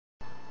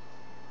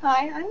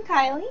Hi, I'm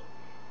Kylie,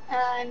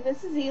 and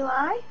this is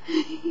Eli.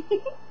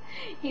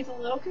 He's a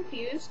little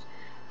confused.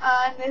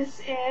 And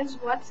this is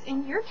what's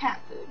in your cat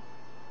food.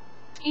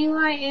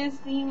 Eli is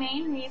the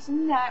main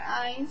reason that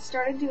I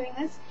started doing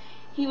this.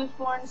 He was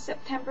born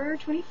September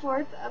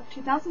 24th of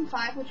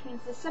 2005, which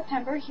means this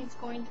September he's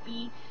going to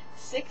be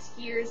 6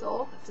 years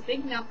old. That's a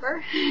big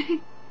number.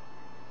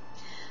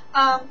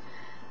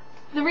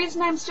 The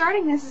reason I'm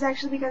starting this is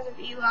actually because of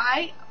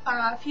Eli.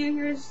 A few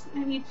years,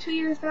 maybe 2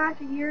 years back,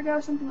 a year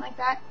ago, something like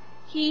that,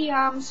 he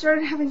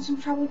started having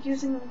some trouble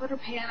using the litter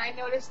pan. I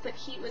noticed that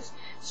he was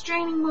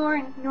straining more,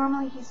 and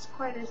normally he's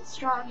quite a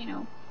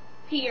strong,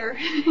 peer.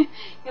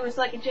 It was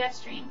like a jet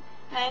stream.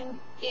 And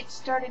it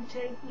started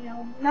to,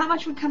 not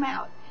much would come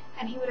out,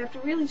 and he would have to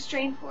really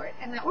strain for it,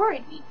 and that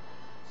worried me.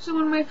 So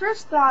one of my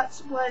first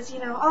thoughts was,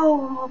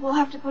 oh, we'll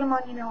have to put him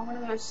on, one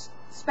of those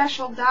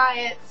special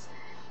diets,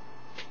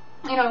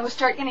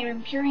 start getting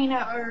him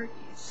Purina or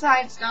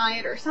Science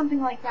diet or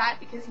something like that,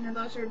 because,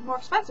 those are more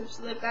expensive,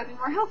 so they've got to be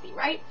more healthy,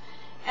 right?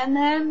 And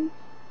then,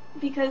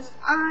 because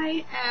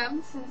I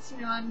am, since,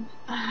 I'm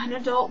an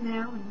adult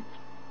now, and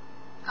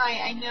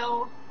I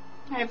know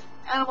I have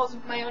animals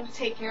of my own to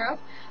take care of,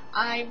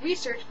 I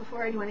research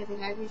before I do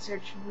anything. I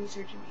research and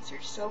research and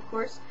research. So, of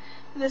course,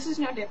 this is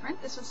no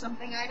different. This was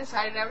something I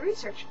decided I would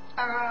research.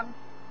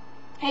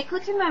 It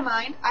clicked in my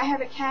mind. I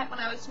had a cat when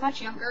I was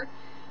much younger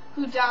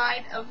who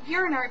died of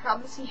urinary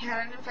problems. He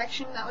had an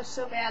infection that was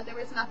so bad there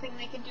was nothing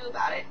they could do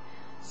about it.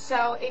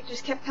 So it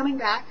just kept coming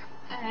back,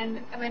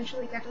 and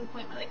eventually got to the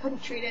point where they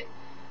couldn't treat it.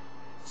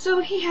 So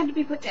he had to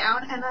be put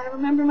down, and I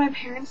remember my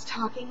parents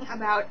talking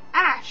about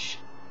ash.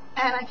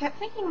 And I kept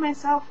thinking to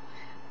myself,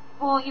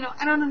 well,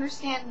 I don't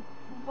understand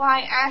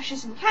why ash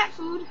isn't cat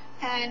food,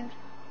 and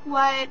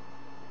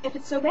if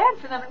it's so bad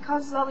for them and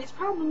causes all these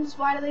problems,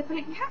 why do they put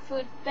it in cat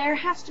food? There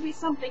has to be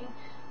something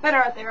better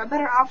out there, a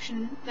better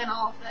option than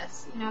all of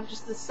this,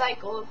 just this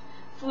cycle of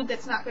food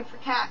that's not good for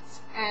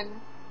cats and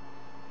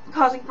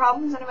causing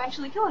problems and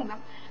eventually killing them.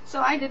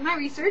 So I did my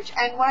research,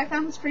 and what I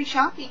found was pretty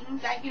shocking,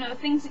 that,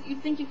 things that you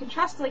think you can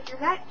trust, like your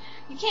vet,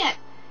 you can't.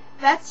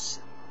 That's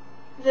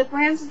the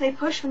brands that they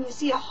push. When you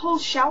see a whole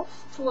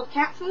shelf full of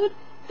cat food,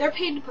 they're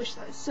paid to push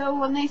those. So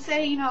when they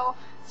say,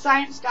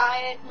 Science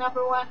diet,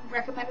 #1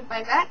 recommended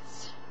by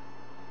vets,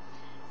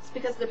 it's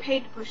because they're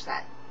paid to push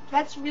that.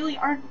 Vets really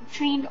aren't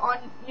trained on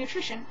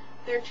nutrition.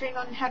 They're trained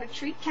on how to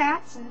treat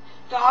cats and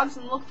dogs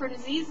and look for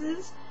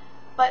diseases,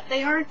 but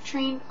they aren't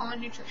trained on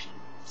nutrition.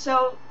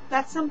 So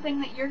that's something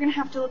that you're going to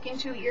have to look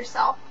into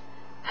yourself,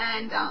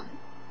 and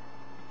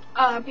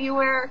be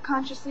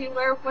consciously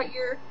aware of what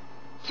your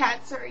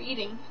cats are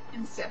eating,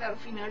 instead of,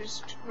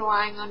 just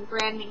relying on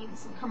brand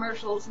names and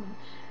commercials and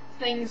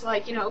things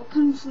like,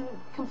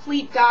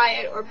 complete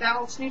diet or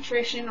balanced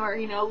nutrition or,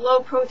 low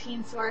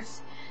protein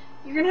source.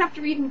 You're going to have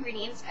to read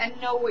ingredients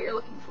and know what you're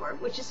looking for,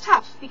 which is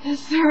tough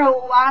because there are a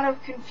lot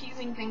of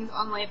confusing things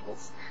on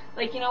labels.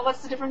 Like,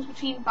 what's the difference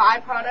between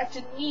byproduct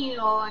and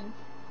meal and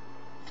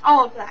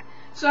all of that.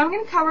 So I'm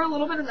going to cover a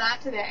little bit of that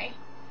today.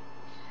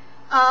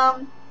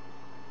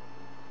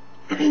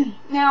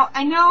 Now,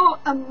 I know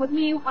with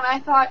me, when I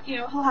thought,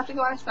 he'll have to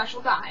go on a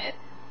special diet,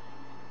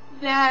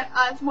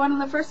 that one of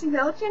the first things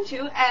I looked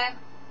into, and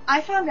I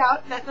found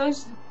out that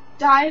those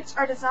diets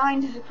are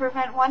designed to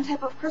prevent one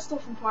type of crystal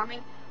from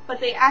forming, but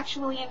they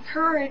actually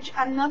encourage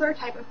another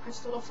type of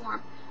crystal to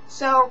form.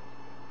 So,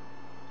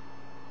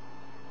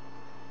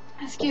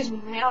 excuse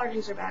me, my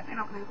allergies are bad. I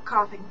don't have a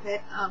coughing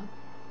fit.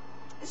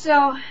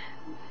 So,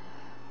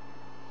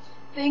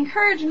 they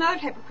encourage another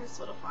type of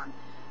crystal to form.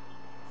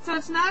 So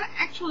it's not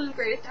actually the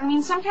greatest. I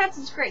mean, some cats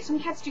it's great. Some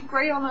cats do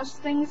great on those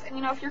things, and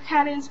if your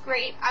cat is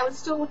great, I would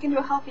still look into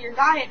a healthier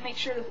diet, make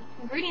sure the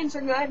ingredients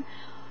are good,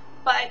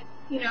 but,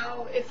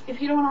 if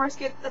you don't want to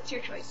risk it, that's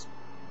your choice.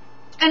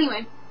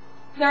 Anyway,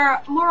 there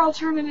are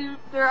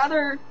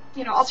other,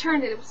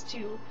 alternatives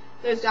to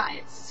those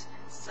diets.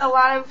 A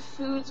lot of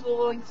foods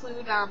will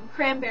include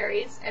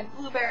cranberries and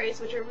blueberries,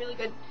 which are really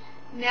good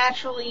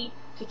naturally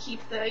to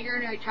keep the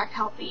urinary tract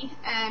healthy,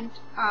 and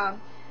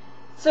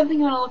something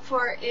you want to look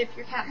for if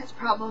your cat has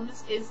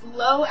problems is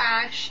low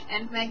ash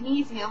and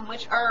magnesium,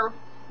 which are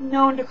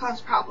known to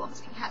cause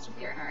problems in cats with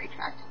urinary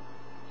tract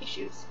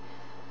issues.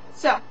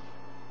 So,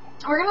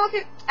 we're going to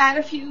look at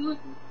a few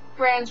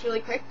brands really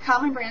quick,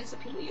 common brands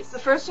that people use. The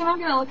first one I'm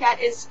going to look at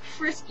is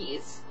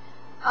Friskies.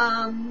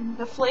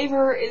 The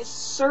flavor is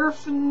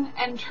Surfin'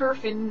 and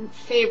Turfin'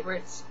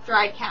 Favorites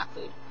dried cat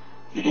food.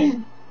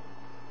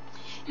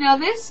 Now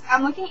this,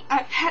 I'm looking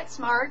at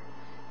PetSmart,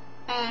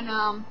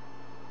 and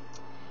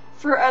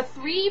for a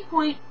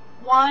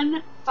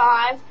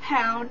 3.15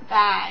 pound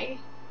bag,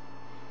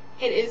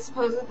 it is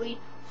supposedly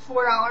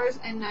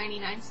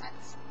 $4.99.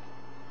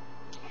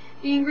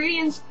 The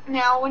ingredients,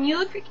 now when you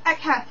look at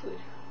cat food,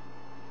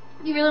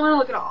 you really want to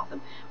look at all of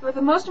them. But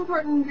the most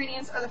important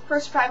ingredients are the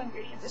first 5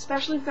 ingredients,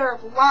 especially if there are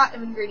a lot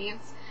of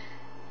ingredients.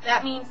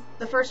 That means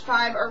the first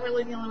 5 are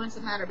really the only ones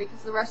that matter,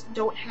 because the rest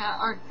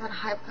aren't that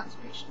high of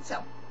concentration.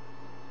 So,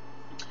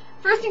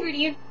 first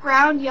ingredient,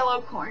 ground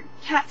yellow corn.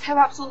 Cats have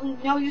absolutely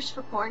no use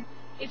for corn.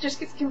 it just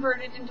gets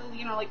converted into,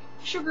 like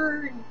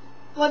sugar and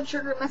blood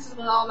sugar, messes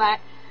with all that.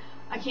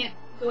 I can't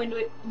go into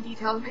it in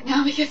detail right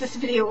now because this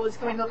video was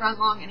going to run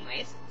long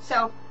anyways.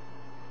 So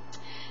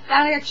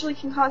that actually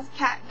can cause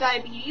cat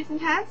diabetes in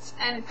cats,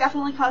 and it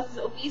definitely causes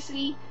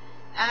obesity,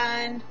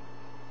 and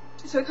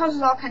so it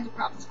causes all kinds of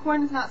problems.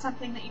 Corn is not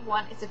something that you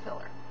want, it's a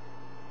filler.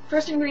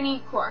 First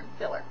ingredient, corn,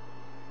 filler.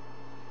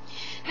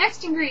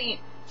 Next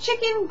ingredient,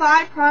 chicken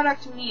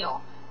byproduct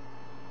meal.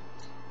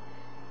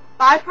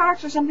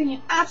 Byproducts are something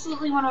you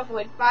absolutely want to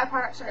avoid.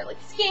 Byproducts are like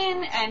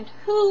skin and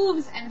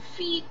hooves and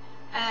feet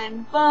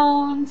and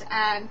bones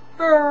and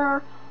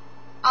fur,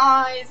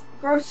 eyes,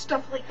 gross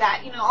stuff like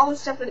that. All the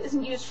stuff that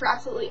isn't used for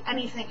absolutely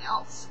anything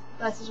else.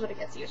 This is what it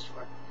gets used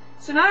for.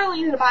 So not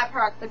only is it a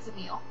byproduct, but it's a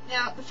meal.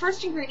 Now, the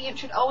first ingredient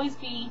should always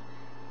be,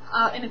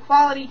 in a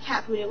quality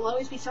cat food, it will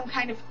always be some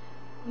kind of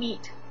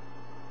meat.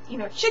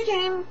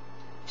 Chicken,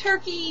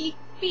 turkey,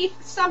 beef,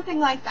 something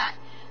like that.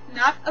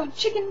 Not a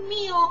chicken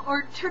meal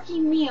or turkey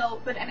meal,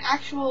 but an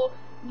actual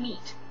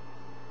meat.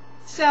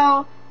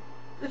 So,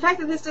 the fact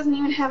that this doesn't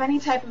even have any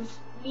type of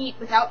meat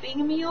without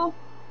being a meal,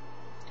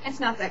 it's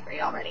not that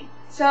great already.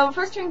 So,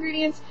 first two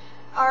ingredients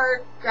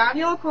are ground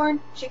yellow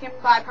corn, chicken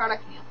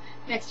byproduct meal.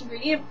 Next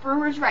ingredient,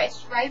 brewer's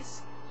rice.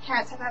 Rice,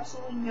 cats have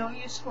absolutely no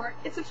use for it.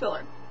 It's a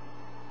filler.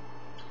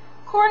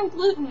 Corn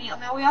gluten meal.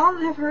 Now, we all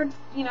have heard,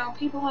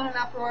 people in an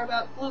uproar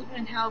about gluten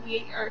and how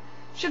we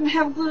shouldn't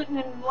have gluten,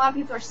 and a lot of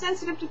people are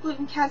sensitive to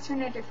gluten. Cats are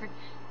no different.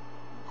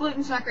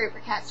 Gluten's not great for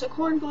cats. So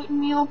corn gluten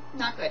meal,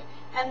 not good.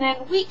 And then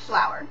wheat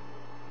flour.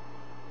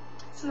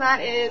 So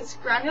that is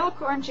ground yellow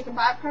corn, chicken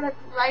byproduct,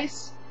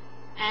 rice,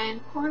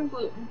 and corn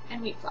gluten,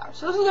 and wheat flour.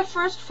 So those are the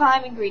first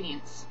 5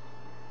 ingredients.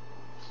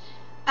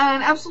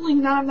 And absolutely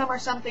none of them are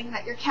something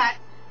that your cat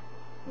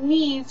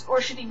needs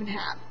or should even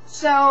have.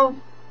 So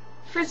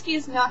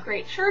Friskies, not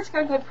great. Sure, it's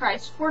got a good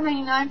price,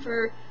 $4.99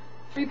 for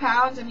 3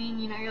 pounds. I mean,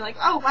 you're like,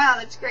 oh wow,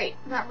 that's great.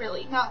 Not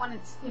really. Not when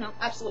it's,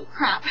 absolute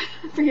crap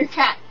for your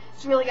cat.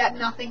 It's really got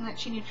nothing that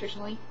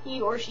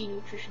he or she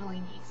nutritionally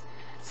needs.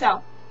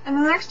 So, and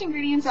the next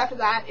ingredients after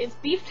that is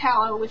beef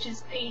tallow, which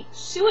is a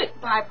suet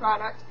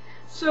byproduct.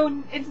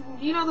 So it's,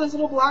 those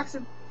little blocks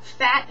of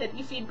fat that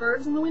you feed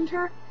birds in the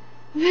winter?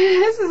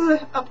 This is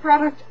a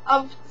product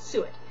of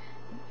suet.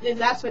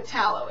 That's what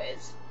tallow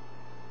is.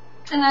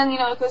 And then,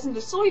 it goes into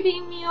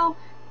soybean meal.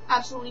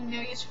 Absolutely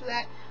no use for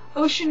that.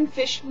 Ocean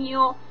fish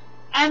meal.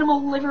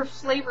 Animal liver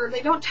flavor.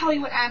 They don't tell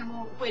you what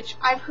animal, which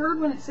I've heard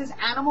when it says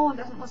animal and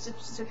doesn't list a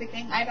specific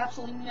thing. I have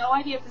absolutely no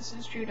idea if this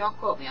is true. Don't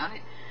quote me on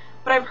it.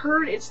 But I've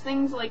heard it's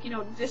things like,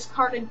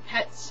 discarded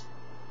pets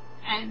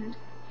and,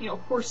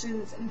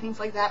 horses and things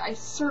like that. I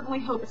certainly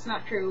hope it's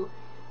not true,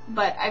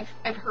 but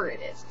I've heard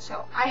it is.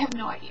 So I have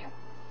no idea.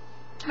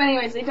 But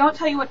anyways, they don't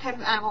tell you what type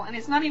of animal, and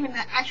it's not even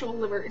the actual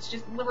liver, it's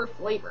just liver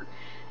flavor.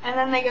 And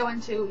then they go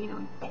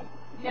into,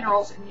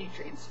 minerals and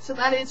nutrients. So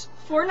that is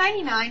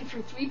 $4.99 for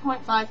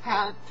 3.15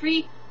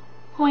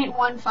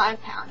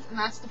 pounds, and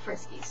that's the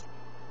Friskies.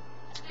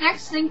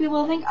 Next thing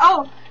people think,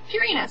 oh,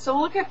 Purina. So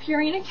we'll look at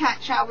Purina cat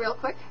chow real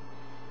quick.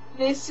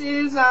 This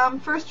is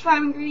first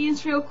 5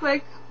 ingredients real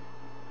quick.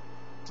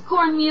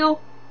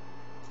 Cornmeal.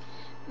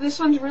 This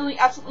one's really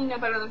absolutely no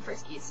better than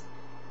Friskies.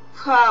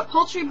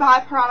 Poultry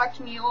byproduct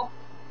meal.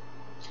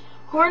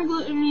 Corn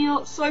gluten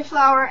meal, soy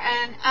flour,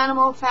 and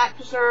animal fat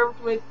preserved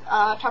with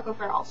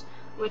tocopherols,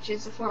 which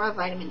is a form of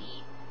vitamin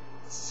E.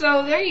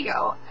 So there you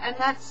go, and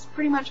that's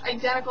pretty much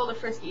identical to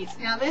Friskies.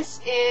 Now this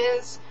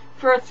is,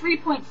 for a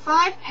 3.5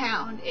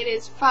 pound, it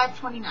is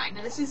 $5.29.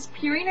 Now this is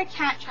Purina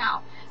cat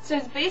chow, so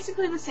it's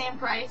basically the same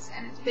price,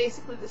 and it's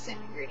basically the same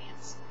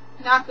ingredients.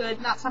 Not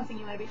good, not something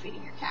you want to be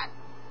feeding your cat.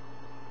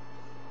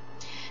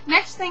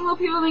 Next thing,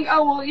 people think,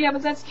 oh, well, yeah,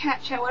 but that's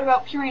cat chow. What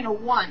about Purina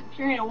 1?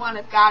 Purina 1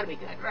 has got to be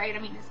good, right? I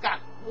mean, it's got,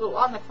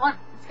 on the front,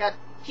 it's got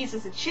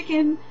pieces of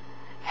chicken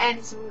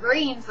and some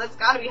greens. That's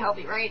got to be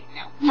healthy, right?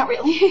 No, not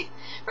really.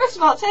 First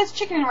of all, it says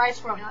chicken and rice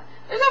formula.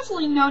 There's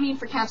absolutely no need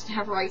for cats to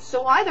have rice.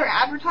 So why they're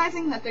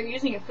advertising that they're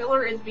using a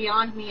filler is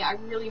beyond me. I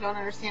really don't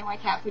understand why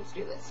cat foods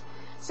do this.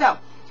 So,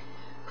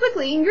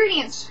 quickly,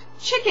 ingredients.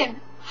 Chicken.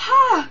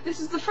 This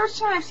is the first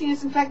time I've seen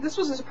this. In fact, this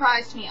was a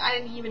surprise to me. I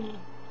didn't even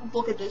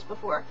look at this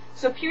before.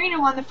 So Purina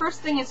 1, the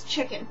first thing is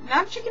chicken.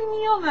 Not chicken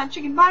meal, not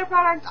chicken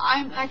byproduct.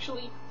 I'm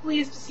actually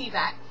pleased to see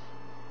that.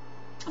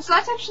 So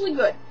that's actually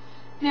good.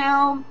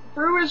 Now,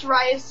 brewer's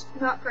rice,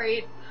 not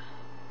great.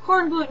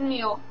 Corn gluten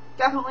meal,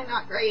 definitely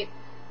not great.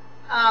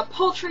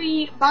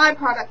 Poultry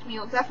byproduct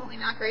meal, definitely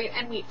not great.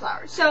 And wheat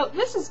flour. So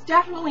this is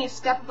definitely a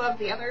step above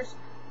the others.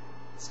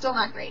 Still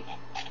not great.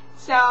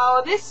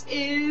 So this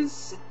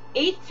is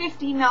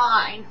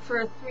 $8.59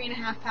 for a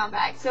 3.5 pound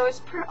bag. So it's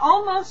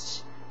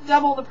almost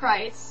double the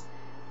price,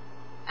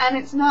 and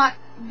it's not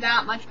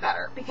that much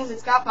better because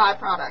it's got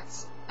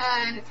byproducts,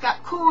 and it's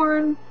got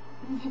corn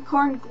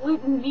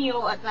gluten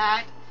meal at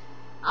that,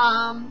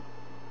 and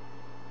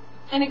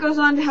it goes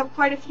on to have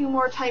quite a few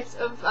more types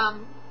of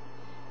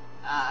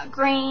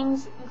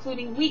grains,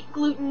 including wheat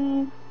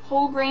gluten,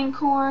 whole grain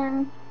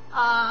corn,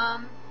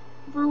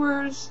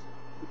 brewers,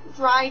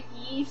 dried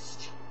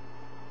yeast,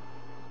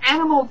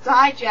 Animal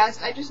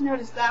Digest. I just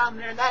noticed that on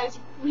there. That is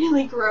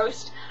really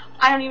gross.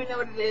 I don't even know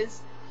what it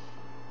is.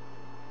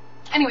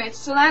 Anyways,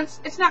 so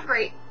it's not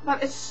great,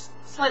 but it's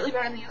slightly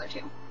better than the other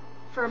two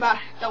for about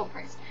double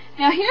price.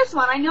 Now here's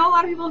one. I know a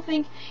lot of people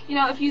think,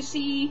 if you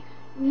see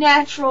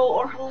natural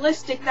or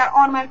holistic, that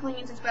automatically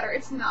means it's better.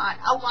 It's not.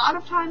 A lot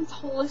of times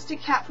holistic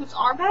cat foods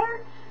are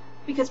better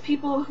because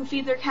people who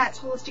feed their cats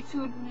holistic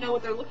food know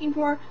what they're looking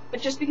for,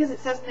 but just because it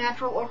says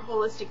natural or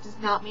holistic does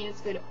not mean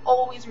it's good.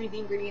 Always read the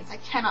ingredients. I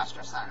cannot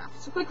stress that enough.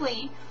 So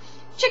quickly,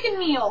 chicken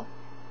meal.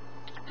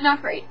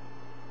 Not great.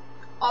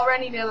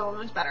 Already the other one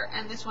was better,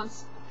 and this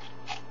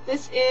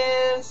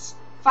is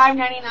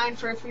 $5.99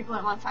 for a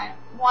 3.15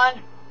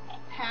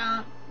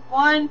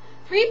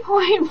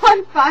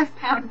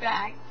 pound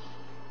bag.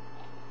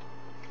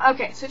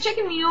 Okay, so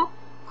chicken meal,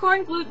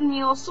 corn gluten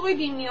meal,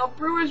 soybean meal,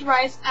 brewer's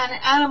rice, and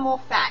animal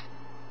fat.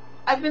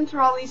 I've been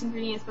through all these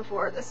ingredients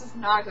before. This is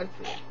not good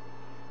food.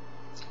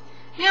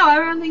 Now,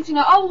 everyone thinks,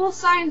 oh, well,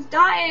 science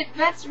diet,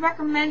 vets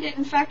recommend it.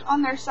 In fact,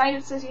 on their site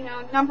it says,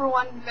 number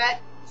one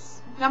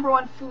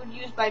food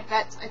used by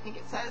vets, I think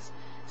it says.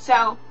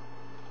 So,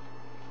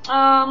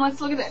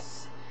 let's look at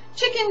this.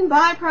 Chicken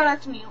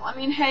byproduct meal. I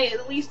mean, hey,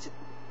 at least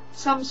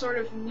some sort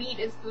of meat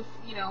is the,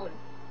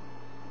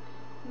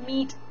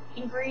 meat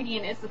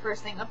ingredient is the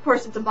first thing. Of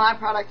course, it's a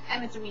byproduct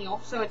and it's a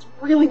meal, so it's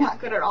really not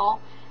good at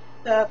all.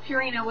 The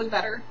Purina was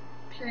better.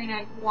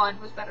 Purina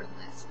 1 was better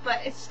than this,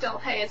 but it's still,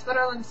 hey, it's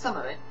better than some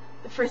of it.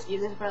 The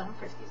Friskies is better than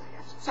Friskies, I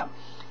guess. So,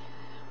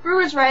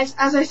 brewer's rice,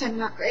 as I said,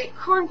 not great.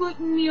 Corn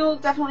gluten meal,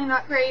 definitely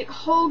not great.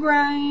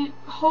 Ground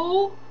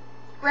whole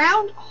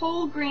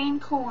grain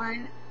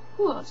corn.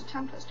 Ooh, that's a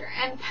tongue twister.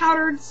 And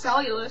powdered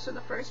cellulose are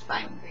the first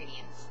 5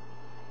 ingredients.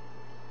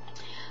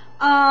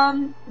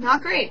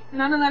 Not great.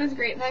 None of that is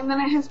great. And then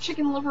it has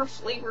chicken liver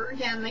flavor.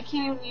 Again, they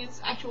can't even use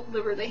actual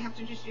liver. They have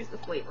to just use the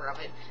flavor of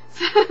it.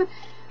 So,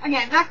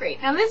 again, not great.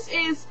 Now this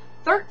is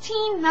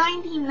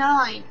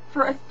 $13.99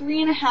 for a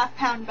 3.5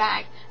 pound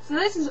bag. So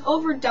this is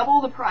over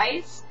double the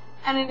price,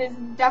 and it is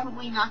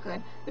definitely not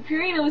good. The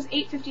Purina was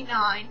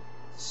 $8.59,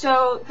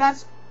 so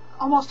that's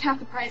almost half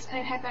the price, and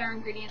it had better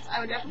ingredients.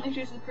 I would definitely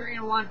choose the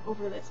Purina 1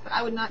 over this, but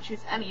I would not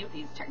choose any of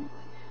these technically.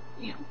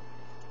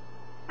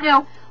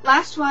 Now,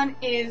 last one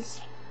is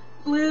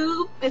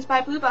it's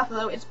by Blue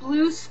Buffalo. It's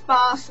Blue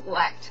Spa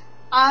Select.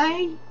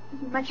 My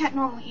cat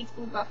normally eats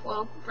Blue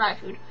Buffalo dry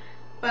food,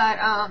 but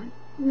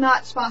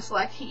not Spa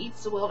Select. He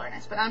eats the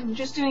Wilderness, but I'm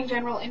just doing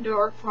general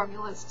indoor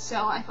formulas,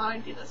 so I thought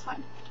I'd do this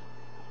one,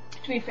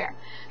 to be fair.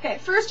 Okay,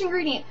 first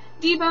ingredient,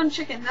 deboned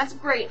chicken. That's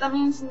great. That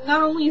means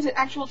not only is it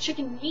actual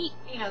chicken meat,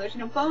 there's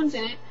no bones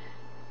in it,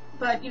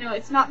 but,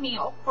 it's not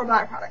meal or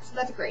byproduct, so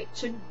that's great.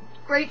 So,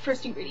 great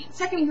first ingredient.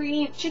 Second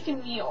ingredient,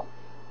 chicken meal.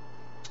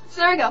 So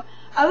there we go.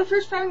 Out of the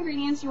first 5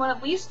 ingredients, you want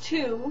at least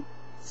 2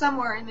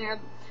 somewhere in there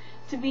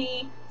to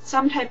be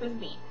some type of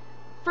meat.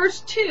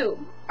 First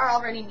 2 are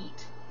already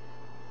meat.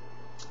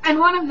 And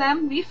one of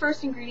them, the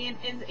first ingredient,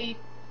 is a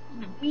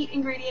meat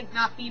ingredient,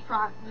 not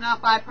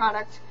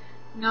byproduct,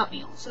 not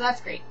meal. So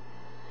that's great.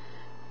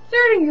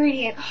 Third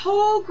ingredient,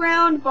 whole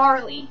ground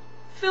barley.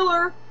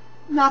 Filler,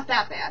 not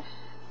that bad.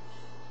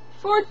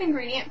 Fourth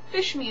ingredient,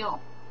 fish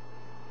meal.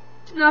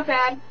 Not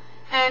bad.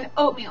 And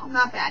oatmeal,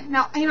 not bad.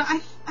 Now,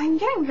 I'm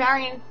getting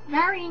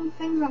varying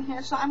things on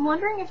here, so I'm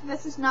wondering if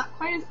this is not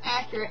quite as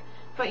accurate,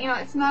 but,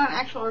 it's not an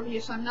actual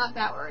review, so I'm not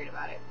that worried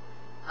about it,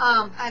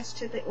 as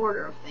to the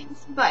order of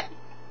things. But,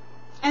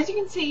 as you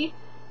can see,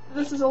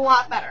 this is a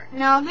lot better.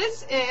 Now,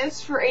 this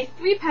is, for a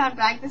 3 pound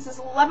bag, this is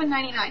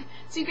 $11.99,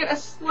 so you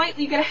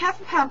get a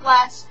half a pound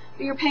less,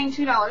 but you're paying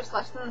 $2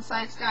 less than the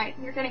Science Diet,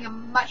 and you're getting a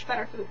much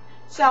better food.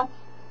 So,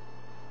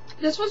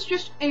 this was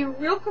just a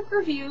real quick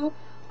review,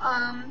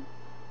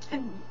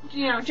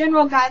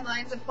 general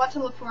guidelines of what to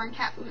look for in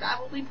cat food. I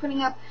will be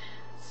putting up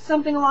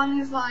something along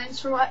these lines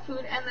for wet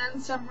food, and then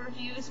some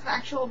reviews of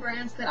actual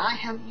brands that I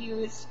have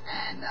used,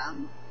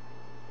 and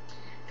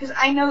because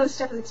I know this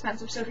stuff is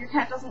expensive, so if your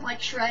cat doesn't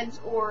like shreds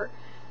or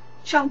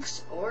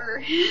chunks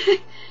or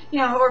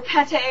or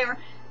pate or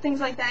things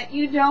like that,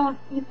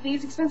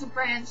 these expensive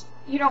brands,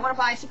 you don't want to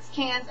buy 6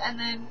 cans and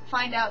then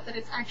find out that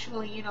it's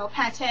actually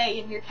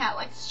pate and your cat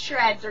likes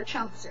shreds or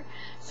chunks.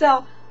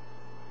 So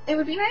it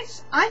would be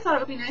nice, I thought it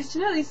would be nice to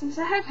know these things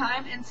ahead of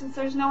time, and since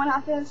there's no one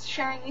out there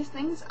sharing these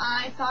things,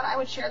 I thought I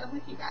would share them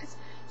with you guys.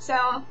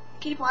 So,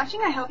 keep watching.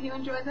 I hope you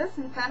enjoyed this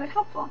and found it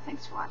helpful.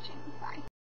 Thanks for watching. Bye.